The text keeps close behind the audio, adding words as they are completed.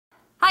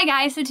Hi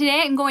guys, so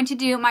today I'm going to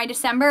do my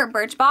December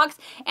Birchbox,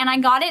 and I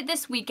got it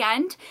this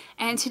weekend,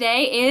 and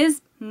today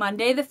is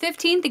Monday the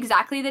 15th,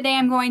 exactly the day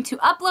I'm going to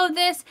upload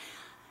this.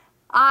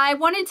 I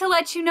wanted to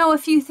let you know a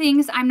few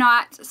things. I'm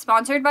not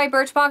sponsored by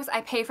Birchbox. I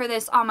pay for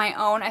this on my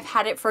own. I've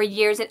had it for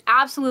years. I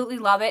absolutely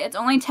love it. It's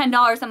only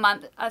 $10 a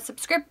month,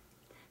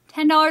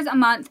 $10 a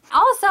month.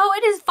 Also,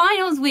 it is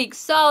finals week,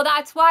 so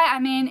that's why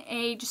I'm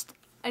in just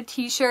a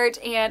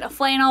t-shirt and a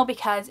flannel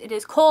because it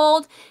is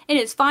cold. It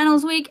is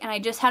finals week and I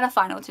just had a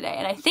final today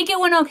and I think it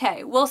went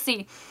okay. We'll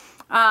see.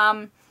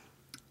 But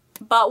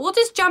we'll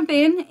just jump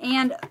in,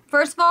 and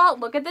first of all,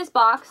 look at this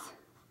box.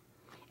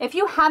 If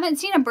you haven't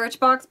seen a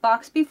Birchbox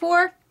box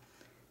before,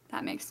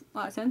 that makes a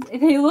lot of sense.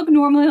 They look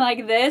normally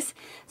like this.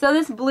 So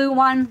this blue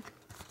one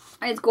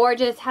is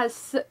gorgeous,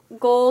 has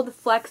gold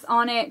flecks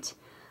on it,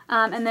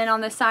 and then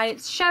on the side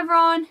it's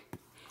chevron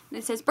and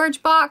it says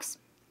Birchbox.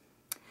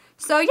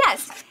 So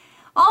yes.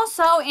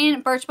 Also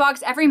in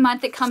Birchbox, every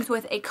month it comes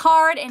with a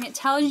card and it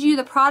tells you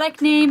the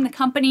product name, the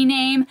company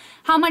name,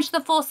 how much the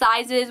full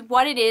size is,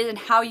 what it is, and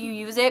how you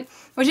use it,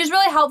 which is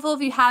really helpful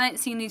if you haven't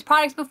seen these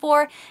products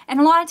before. And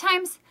a lot of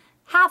times,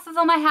 half of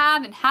them I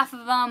have and half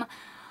of them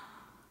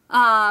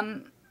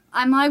I'm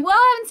like, well,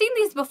 I haven't seen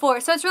these before.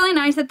 So it's really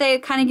nice that they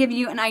kind of give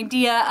you an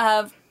idea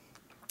of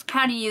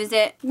how to use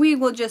it. We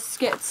will just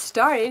get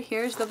started.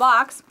 Here's the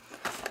box.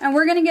 And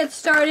we're going to get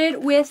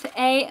started with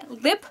a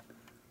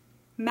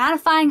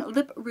Mattifying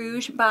Lip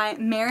Rouge by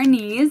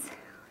Mireneese.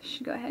 I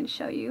should go ahead and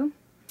show you.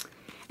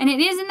 And it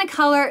is in the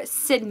color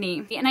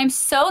Sydney. And I'm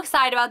so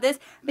excited about this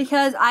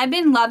because I've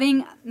been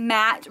loving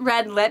matte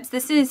red lips.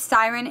 This is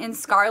Siren and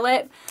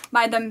Scarlet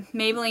by the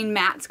Maybelline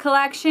Mattes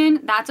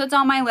collection. That's what's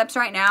on my lips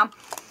right now.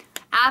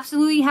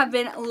 Absolutely have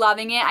been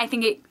loving it. I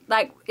think it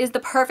is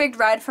the perfect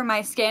red for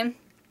my skin.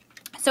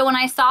 So when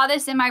I saw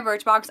this in my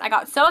Birchbox, I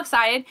got so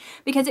excited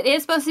because it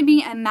is supposed to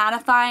be a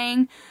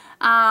mattifying.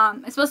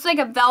 It's supposed to be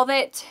like a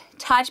velvet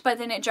touch, but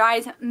then it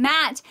dries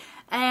matte,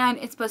 and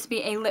it's supposed to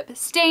be a lip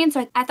stain.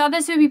 So I thought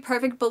this would be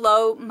perfect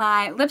below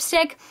my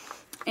lipstick.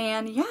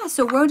 And yeah,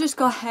 so we'll just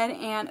go ahead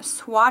and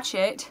swatch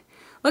it.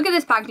 Look at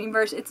this packaging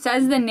first. It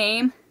says the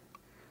name.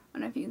 I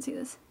don't know if you can see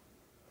this.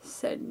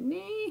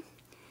 Sydney.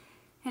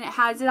 And it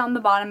has it on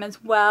the bottom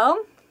as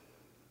well.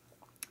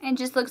 And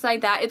just looks like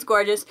that. It's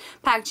gorgeous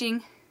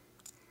packaging.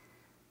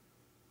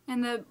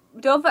 And the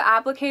doe foot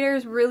applicator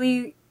is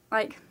really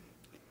like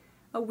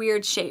a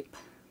weird shape,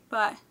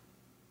 but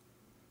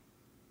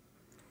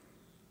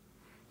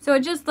so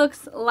it just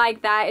looks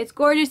like that. It's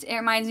gorgeous. It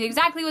reminds me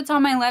exactly what's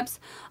on my lips.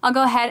 I'll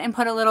go ahead and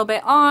put a little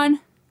bit on,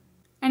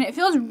 and it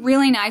feels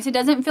really nice. It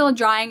doesn't feel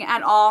drying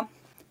at all.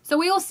 So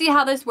we will see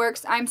how this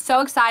works. I'm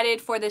so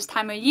excited for this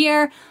time of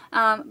year,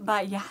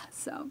 but yeah,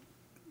 so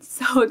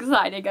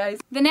excited, guys.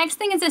 The next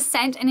thing is a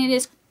scent, and it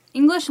is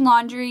English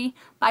Laundry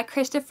by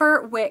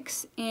Christopher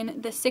Wicks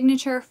in the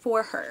Signature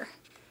for Her.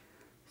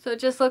 So it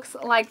just looks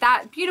like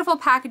that. Beautiful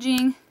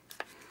packaging.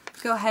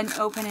 Go ahead and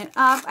open it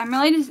up. I'm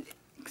really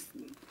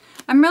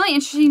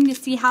interested to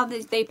see how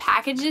they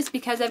package this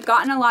because I've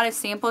gotten a lot of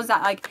samples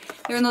that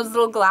they're in those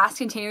little glass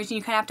containers and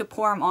you kind of have to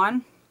pour them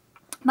on.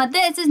 But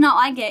this is not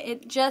like it.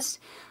 It just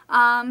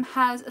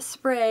has a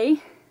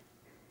spray.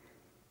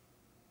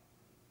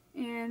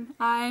 And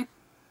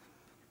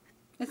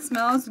it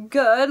smells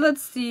good.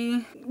 Let's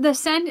see. The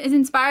scent is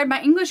inspired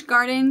by English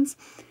gardens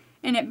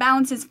and it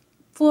balances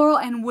floral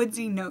and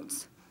woodsy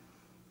notes.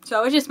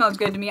 So it just smells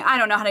good to me. I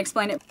don't know how to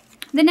explain it.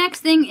 The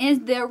next thing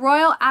is the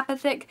Royal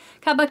Appothic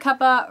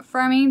Cuppa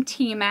Firming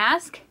Tea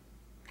Mask.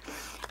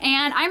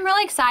 And I'm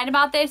really excited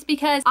about this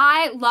because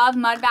I love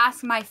mud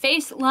masks. My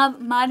face loves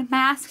mud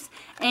masks.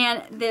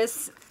 And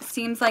this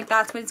seems like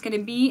that's what it's going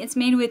to be. It's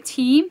made with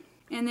tea.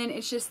 And then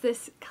it's just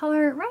this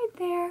color right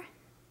there.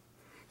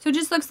 So it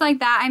just looks like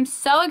that. I'm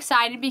so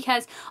excited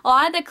because a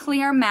lot of the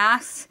clear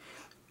masks,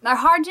 they're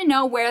hard to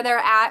know where they're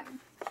at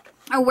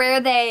or where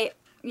they're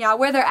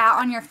at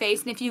on your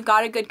face, and if you've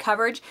got a good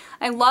coverage.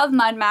 I love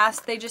mud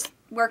masks. They just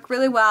work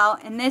really well,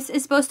 and this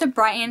is supposed to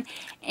brighten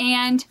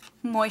and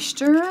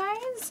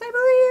moisturize,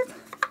 I believe.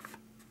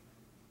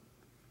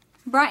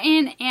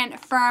 Brighten and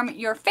firm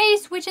your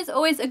face, which is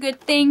always a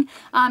good thing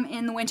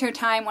in the winter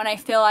time when I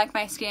feel like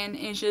my skin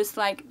is just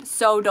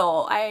so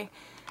dull. I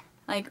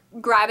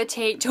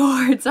gravitate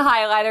towards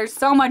highlighters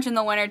so much in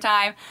the winter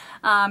time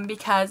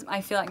because I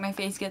feel like my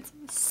face gets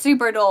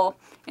super dull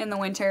in the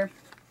winter.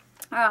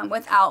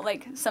 Without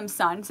some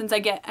sun, since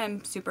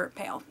I'm super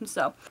pale.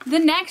 So the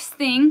next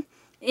thing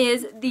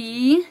is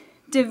the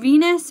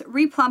Davines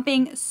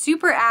Re-plumping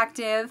Super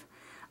Active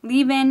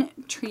Leave-In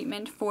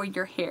Treatment for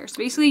your hair. So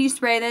basically you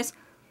spray this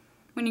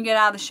when you get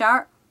out of the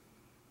shower.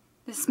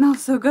 This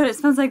smells so good. It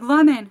smells like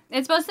lemon.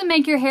 It's supposed to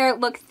make your hair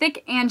look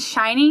thick and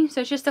shiny.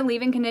 So it's just a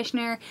leave-in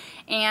conditioner,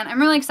 and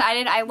I'm really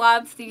excited. I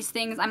love these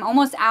things. I'm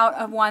almost out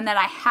of one that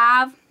I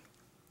have,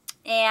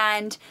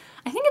 and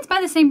I think it's by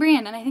the same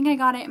brand, and I think I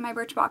got it in my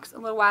Birchbox a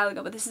little while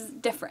ago, but this is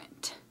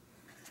different.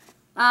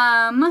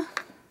 So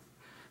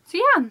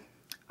yeah,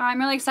 I'm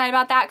really excited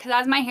about that because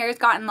as my hair has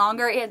gotten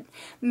longer, it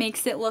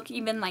makes it look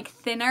even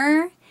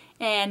thinner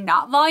and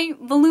not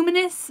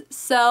voluminous.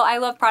 So I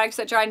love products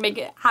that try and make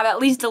it have at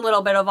least a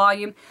little bit of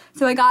volume.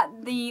 So I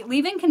got the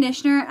leave-in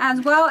conditioner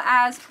as well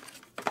as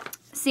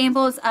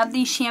samples of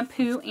the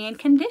shampoo and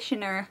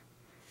conditioner.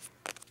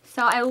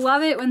 So I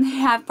love it when they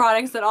have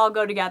products that all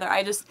go together.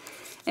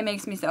 It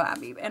makes me so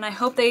happy. And I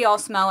hope they all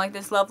smell like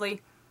this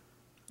lovely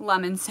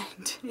lemon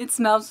scent. It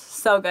smells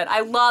so good.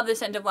 I love the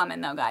scent of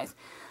lemon though, guys.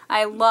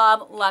 I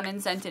love lemon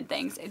scented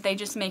things. They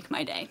just make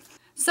my day.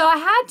 So I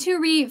had to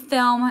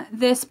refilm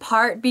this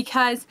part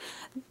because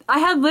I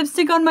had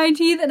lipstick on my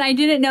teeth and I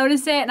didn't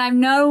notice it, and I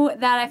know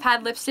that I've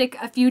had lipstick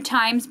a few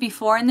times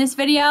before in this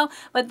video,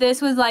 but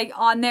this was like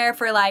on there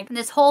for like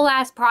this whole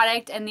last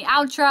product and the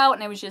outro,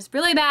 and it was just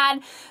really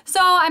bad. So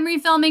I'm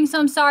refilming, so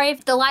I'm sorry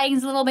if the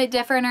lighting's a little bit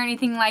different or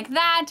anything like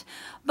that.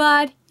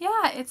 But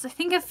yeah, it's I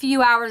think a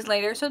few hours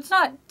later, so it's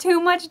not too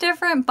much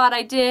different, but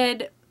I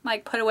did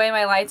like put away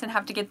my lights and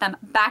have to get them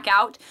back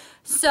out.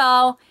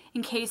 So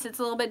in case it's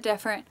a little bit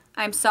different,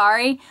 I'm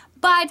sorry.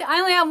 But I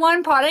only have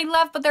one product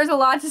left, but there's a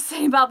lot to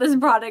say about this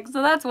product,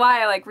 so that's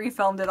why I like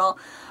refilmed it all.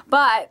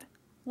 But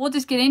we'll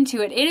just get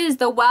into it. It is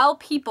the Well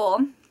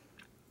People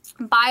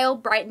Bio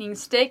Brightening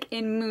Stick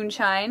in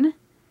Moonshine.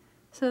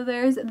 So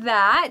there's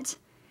that.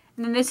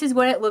 And then this is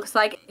what it looks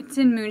like. It's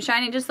in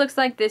Moonshine. It just looks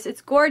like this.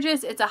 It's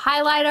gorgeous. It's a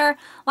highlighter.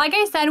 Like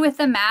I said with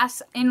the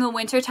masks in the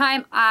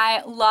wintertime,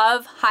 I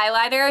love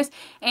highlighters.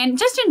 And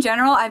just in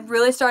general, I've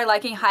really started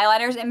liking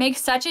highlighters. It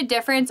makes such a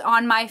difference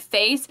on my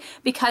face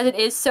because it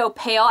is so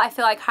pale. I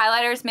feel like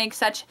highlighters make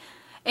such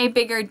a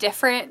bigger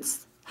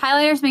difference.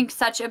 Highlighters make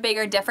such a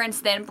bigger difference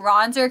than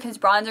bronzer, because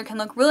bronzer can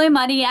look really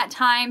muddy at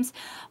times,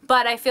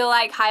 but I feel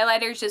like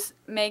highlighters just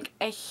make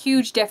a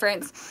huge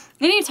difference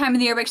any time of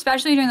the year, but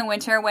especially during the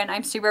winter when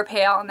I'm super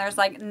pale and there's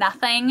like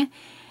nothing.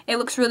 It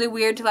looks really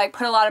weird to like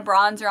put a lot of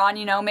bronzer on,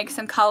 you know, make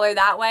some color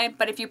that way,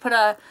 but if you put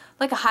a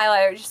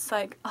highlighter, just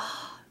like,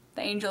 oh,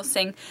 the angels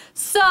sing.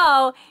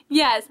 So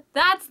yes,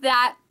 that's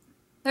that.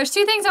 There's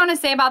two things I want to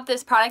say about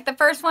this product. The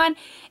first one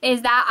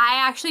is that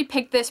I actually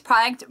picked this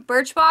product,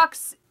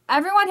 Birchbox.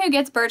 Everyone who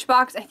gets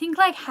Birchbox, I think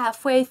like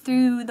halfway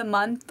through the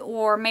month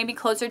or maybe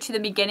closer to the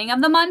beginning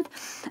of the month,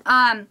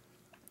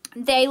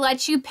 they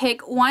let you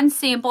pick one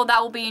sample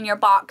that will be in your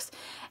box.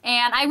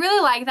 And I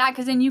really like that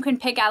because then you can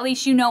pick, at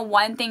least you know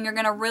one thing you're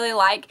going to really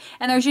like.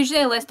 And there's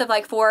usually a list of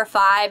like 4 or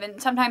 5, and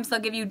sometimes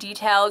they'll give you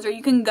details, or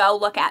you can go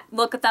look at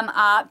them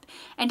up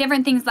and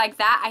different things like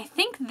that. I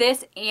think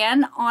this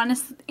and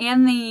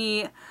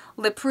the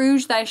Lip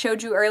Rouge that I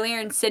showed you earlier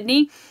in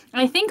Sydney,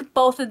 I think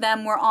both of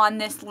them were on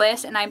this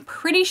list, and I'm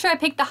pretty sure I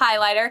picked the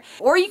highlighter.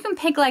 Or you can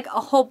pick like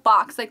a whole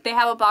box, like they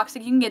have a box,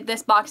 like you can get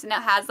this box and it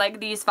has like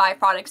these 5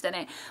 products in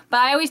it. But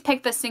I always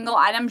pick the single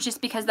items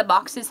just because the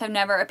boxes have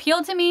never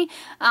appealed to me.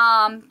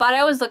 But I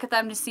always look at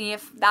them to see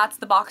if that's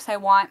the box I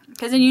want,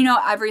 because then you know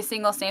every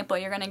single sample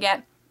you're gonna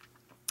get.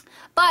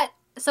 But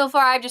so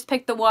far I've just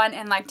picked the one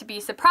and like to be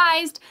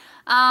surprised.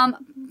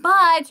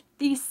 But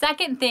the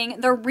second thing,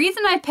 the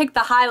reason I picked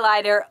the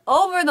highlighter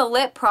over the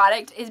lip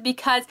product is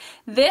because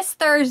this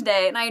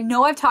Thursday, and I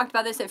know I've talked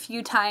about this a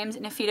few times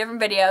in a few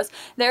different videos,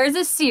 there is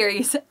a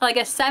series, like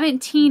a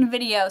 17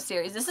 video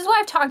series. This is why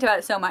I've talked about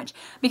it so much,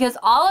 because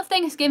all of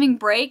Thanksgiving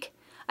break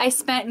I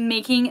spent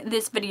making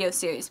this video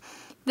series.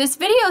 This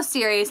video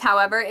series,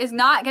 however, is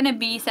not going to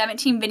be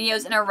 17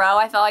 videos in a row.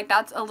 I felt like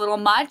that's a little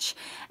much.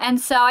 And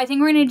so I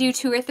think we're going to do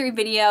 2 or 3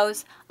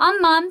 videos a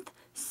month.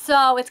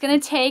 So it's going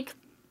to take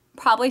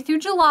probably through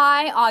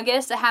July,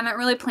 August. I haven't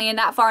really planned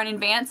that far in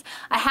advance.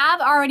 I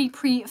have already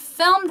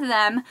pre-filmed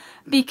them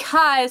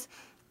because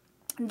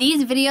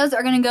these videos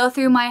are going to go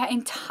through my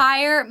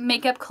entire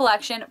makeup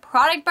collection,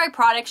 product by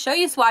product, show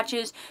you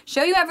swatches,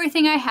 show you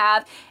everything I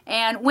have.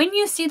 And when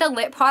you see the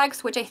lip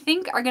products, which I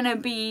think are going to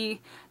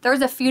be,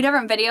 there's a few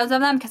different videos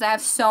of them because I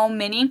have so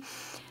many,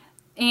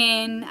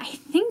 in I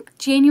think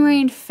January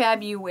and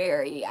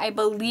February, I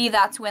believe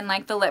that's when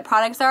like the lip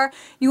products are,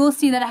 you will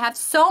see that I have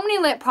so many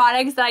lip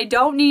products that I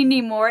don't need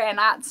anymore, and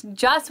that's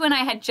just when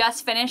I had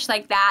just finished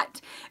like that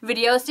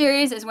video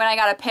series is when I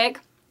got a pick.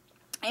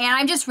 And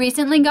I just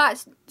recently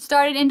got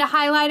started into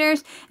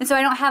highlighters, and so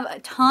I don't have a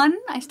ton.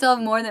 I still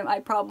have more than I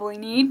probably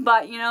need,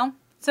 but you know,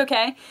 it's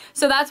okay.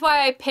 So that's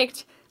why I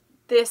picked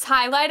this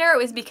highlighter. It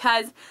was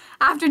because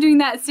after doing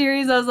that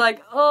series, I was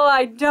like, oh,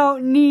 I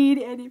don't need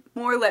any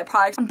more lip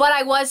products. But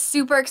I was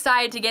super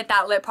excited to get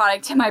that lip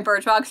product in my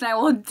Birchbox, and I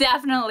will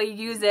definitely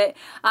use it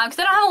because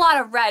I don't have a lot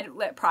of red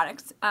lip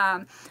products.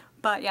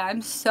 But yeah,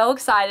 I'm so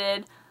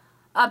excited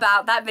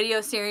about that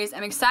video series.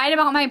 I'm excited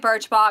about my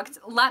Birchbox.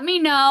 Let me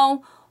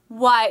know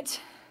what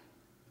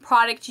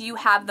product you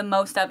have the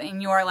most of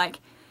in your, like,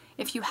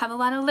 if you have a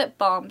lot of lip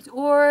balms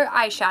or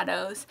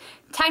eyeshadows.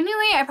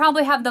 Technically, I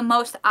probably have the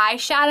most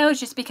eyeshadows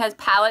just because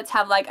palettes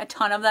have like a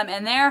ton of them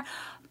in there.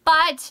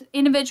 But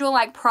individual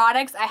like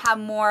products, I have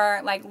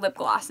more like lip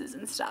glosses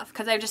and stuff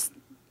because I've just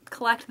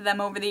collected them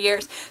over the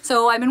years.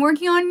 So I've been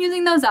working on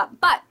using those up.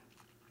 But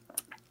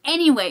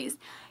anyways,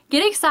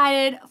 get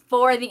excited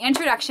for the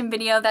introduction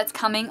video that's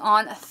coming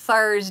on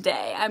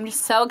Thursday. I'm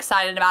just so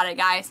excited about it,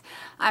 guys.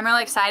 I'm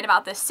really excited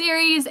about this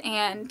series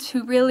and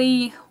to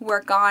really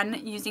work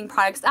on using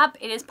products up.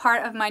 It is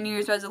part of my New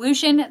Year's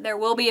resolution. There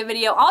will be a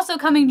video also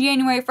coming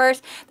January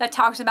 1st that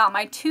talks about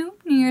my 2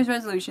 New Year's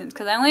resolutions,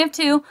 because I only have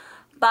 2.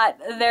 But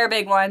they're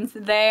big ones.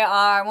 They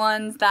are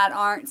ones that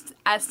aren't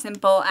as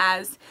simple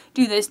as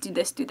do this, do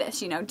this, do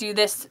this. You know, do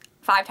this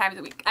 5 times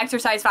a week.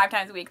 Exercise 5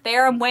 times a week. They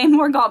are way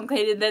more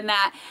complicated than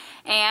that.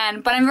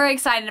 But I'm very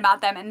excited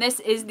about them. And this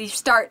is the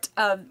start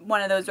of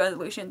one of those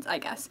resolutions, I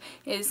guess,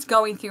 is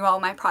going through all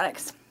my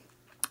products.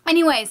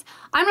 Anyways,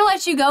 I'm going to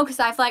let you go because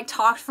I've like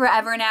talked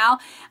forever now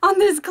on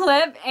this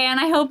clip. And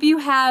I hope you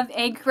have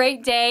a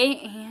great day.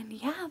 And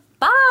yeah,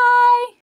 bye!